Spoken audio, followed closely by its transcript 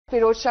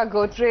Pirojsha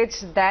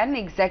Godrej, then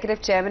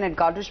Executive Chairman at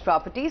Godrej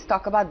Properties,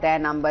 talk about their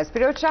numbers.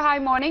 Pirojsha, hi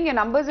morning. Your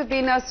numbers have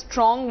been a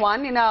strong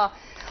one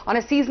on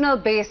a seasonal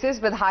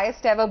basis with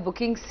highest ever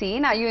booking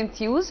seen. Are you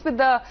enthused with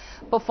the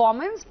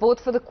performance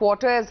both for the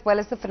quarter as well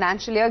as the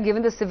financial year,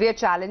 given the severe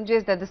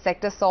challenges that the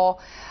sector saw,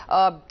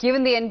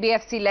 given the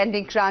NBFC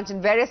lending crunch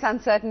and various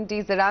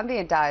uncertainties around the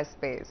entire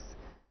space?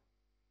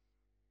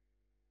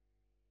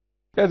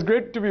 Yeah, it's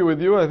great to be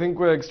with you. I think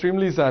we're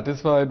extremely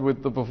satisfied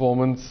with the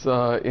performance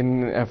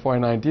in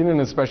FY19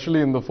 and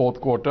especially in the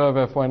fourth quarter of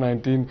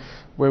FY19,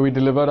 where we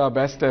delivered our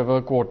best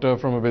ever quarter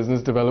from a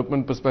business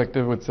development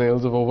perspective with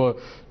sales of over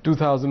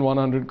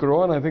 2,100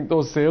 crore. And I think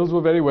those sales were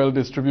very well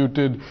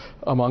distributed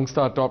amongst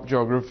our top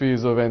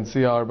geographies of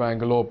NCR,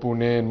 Bangalore,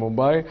 Pune and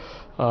Mumbai,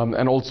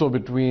 and also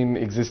between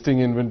existing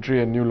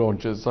inventory and new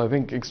launches. So I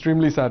think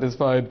extremely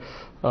satisfied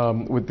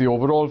with the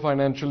overall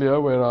financial year,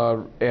 where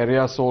our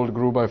area sold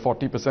grew by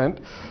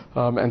 40%,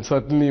 and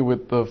certainly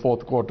with the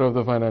fourth quarter of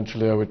the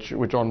financial year,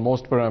 which on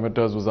most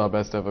parameters was our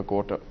best ever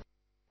quarter.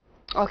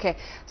 Okay,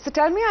 so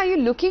tell me, are you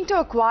looking to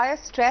acquire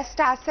stressed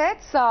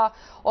assets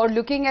or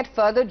looking at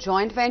further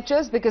joint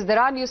ventures? Because there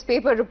are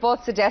newspaper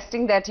reports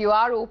suggesting that you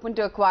are open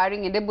to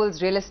acquiring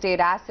Indiabulls real estate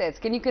assets.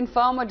 Can you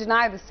confirm or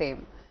deny the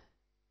same?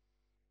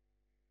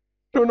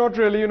 No, not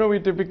really. We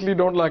typically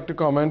don't like to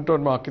comment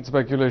on market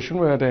speculation.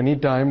 We're at any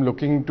time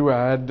looking to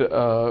add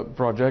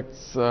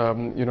projects,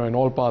 in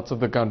all parts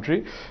of the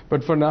country.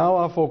 But for now,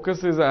 our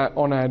focus is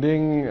on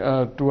adding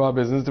to our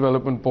business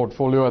development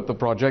portfolio at the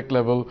project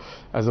level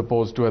as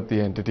opposed to at the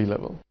entity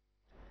level.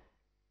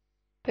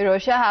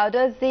 Pirojsha, how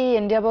does the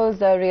Indiabulls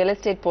real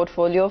estate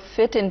portfolio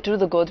fit into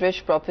the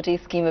Godrej property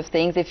scheme of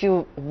things if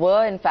you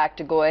were in fact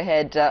to go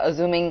ahead,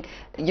 assuming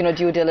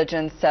due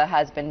diligence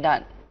has been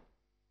done?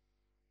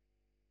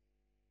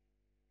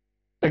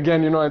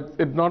 Again,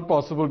 it's not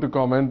possible to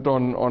comment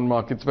on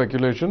market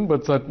speculation,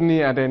 but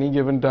certainly at any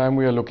given time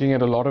we are looking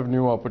at a lot of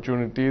new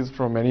opportunities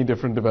from many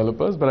different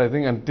developers. But I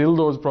think until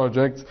those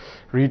projects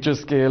reach a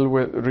stage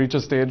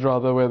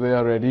where they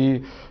are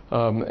ready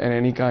and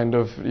any kind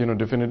of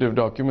definitive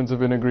documents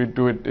have been agreed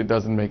to, it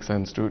doesn't make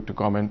sense to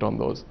comment on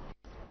those.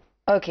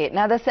 Okay,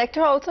 now the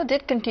sector also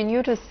did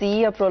continue to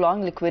see a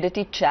prolonged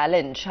liquidity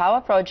challenge. How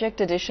are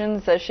project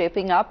additions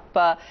shaping up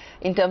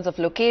in terms of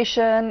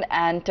location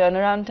and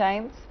turnaround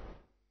times?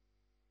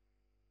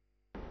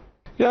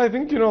 Yeah, I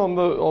think,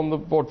 on the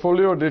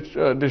portfolio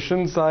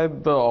addition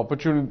side, the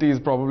opportunity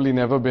has probably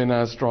never been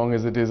as strong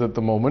as it is at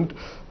the moment.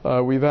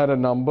 We've had a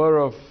number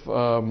of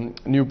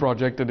new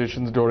project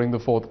additions during the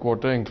fourth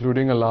quarter,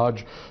 including a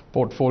large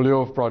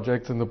portfolio of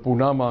projects in the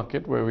Pune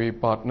market, where we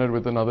partnered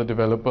with another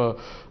developer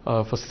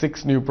for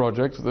 6 new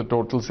projects with a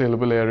total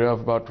saleable area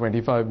of about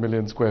 25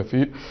 million square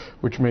feet,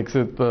 which makes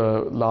it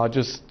the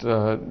largest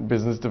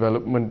business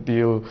development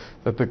deal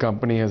that the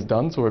company has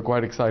done. So we're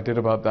quite excited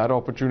about that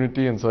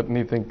opportunity and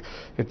certainly think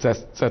it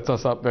sets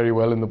us up very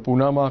well in the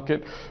Pune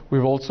market.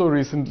 We've also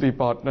recently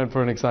partnered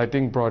for an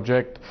exciting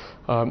project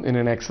in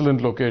an excellent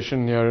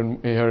location here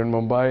in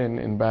Mumbai,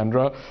 in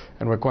Bandra,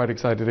 and we're quite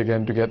excited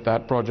again to get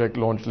that project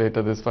launched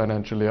later this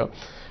financial year.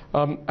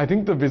 I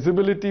think the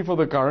visibility for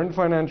the current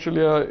financial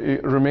year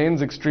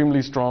remains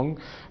extremely strong.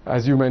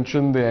 As you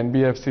mentioned, the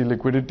NBFC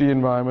liquidity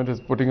environment is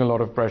putting a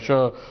lot of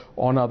pressure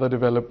on other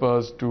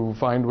developers to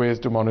find ways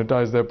to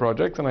monetize their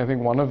projects, and I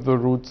think one of the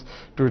routes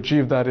to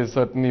achieve that is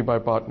certainly by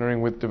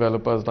partnering with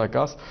developers like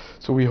us.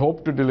 So we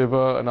hope to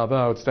deliver another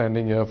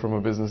outstanding year from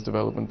a business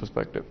development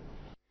perspective.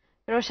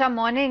 Pirojsha,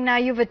 morning. Now,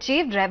 you've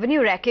achieved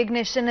revenue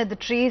recognition at the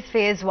Trees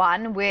Phase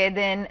 1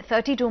 within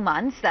 32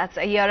 months. That's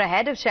a year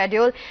ahead of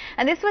schedule.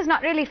 And this was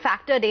not really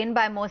factored in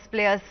by most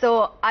players.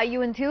 So are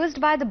you enthused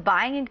by the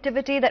buying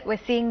activity that we're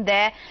seeing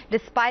there,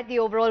 despite the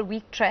overall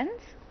weak trends?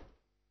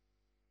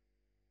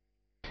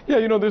 Yeah,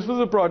 this was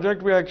a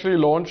project we actually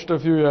launched a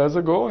few years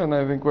ago, and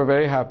I think we're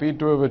very happy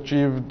to have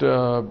achieved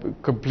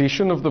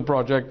completion of the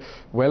project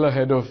well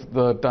ahead of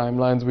the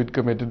timelines we'd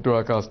committed to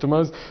our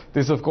customers.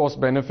 This, of course,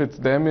 benefits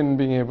them in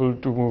being able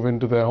to move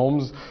into their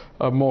homes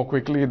more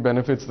quickly. It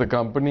benefits the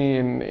company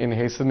in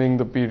hastening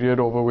the period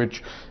over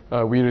which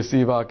we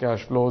receive our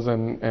cash flows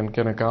and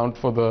can account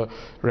for the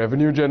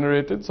revenue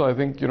generated. So I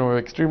think, we're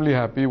extremely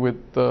happy with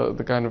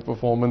the kind of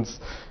performance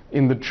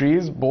in the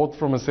Trees, both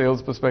from a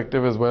sales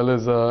perspective as well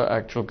as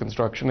actual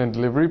construction and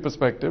delivery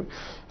perspective.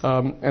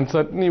 And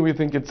certainly we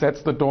think it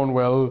sets the tone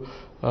well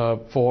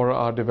for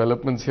our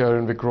developments here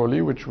in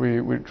Vikhroli, which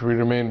we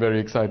remain very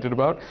excited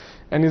about,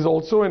 and is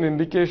also an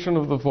indication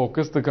of the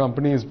focus the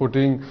company is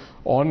putting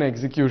on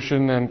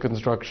execution and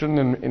construction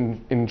and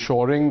in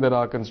ensuring that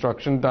our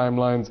construction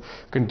timelines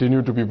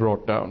continue to be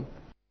brought down.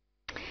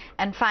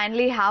 And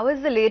finally, how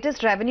has the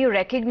latest revenue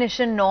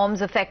recognition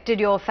norms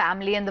affected your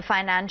family and the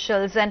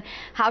financials? And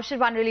how should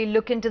one really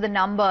look into the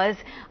numbers?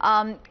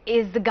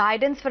 Is the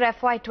guidance for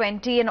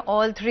FY20 in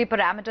all 3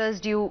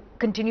 parameters, do you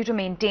continue to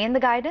maintain the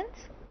guidance?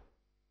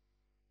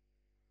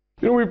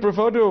 We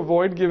prefer to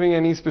avoid giving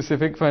any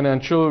specific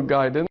financial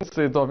guidance.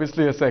 It's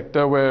obviously a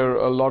sector where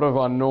a lot of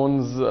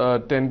unknowns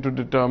tend to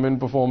determine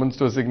performance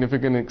to a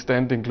significant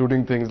extent,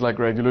 including things like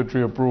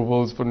regulatory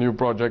approvals for new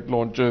project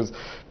launches,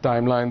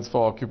 timelines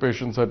for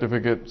occupation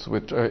certificates,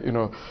 which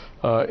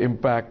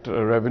impact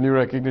revenue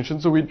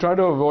recognition. So we try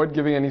to avoid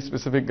giving any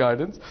specific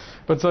guidance.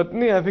 But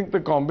certainly, I think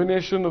the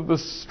combination of the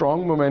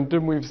strong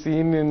momentum we've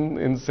seen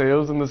in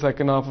sales in the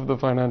second half of the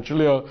financial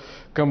year,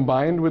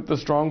 combined with the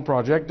strong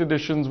project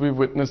additions we've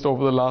witnessed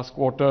over the last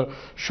quarter,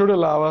 should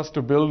allow us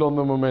to build on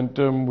the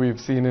momentum we've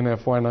seen in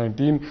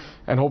FY19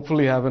 and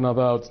hopefully have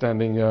another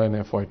outstanding year in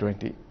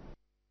FY20.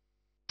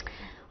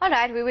 All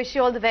right, we wish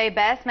you all the very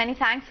best. Many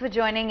thanks for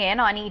joining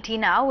in on ET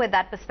Now with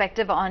that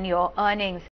perspective on your earnings.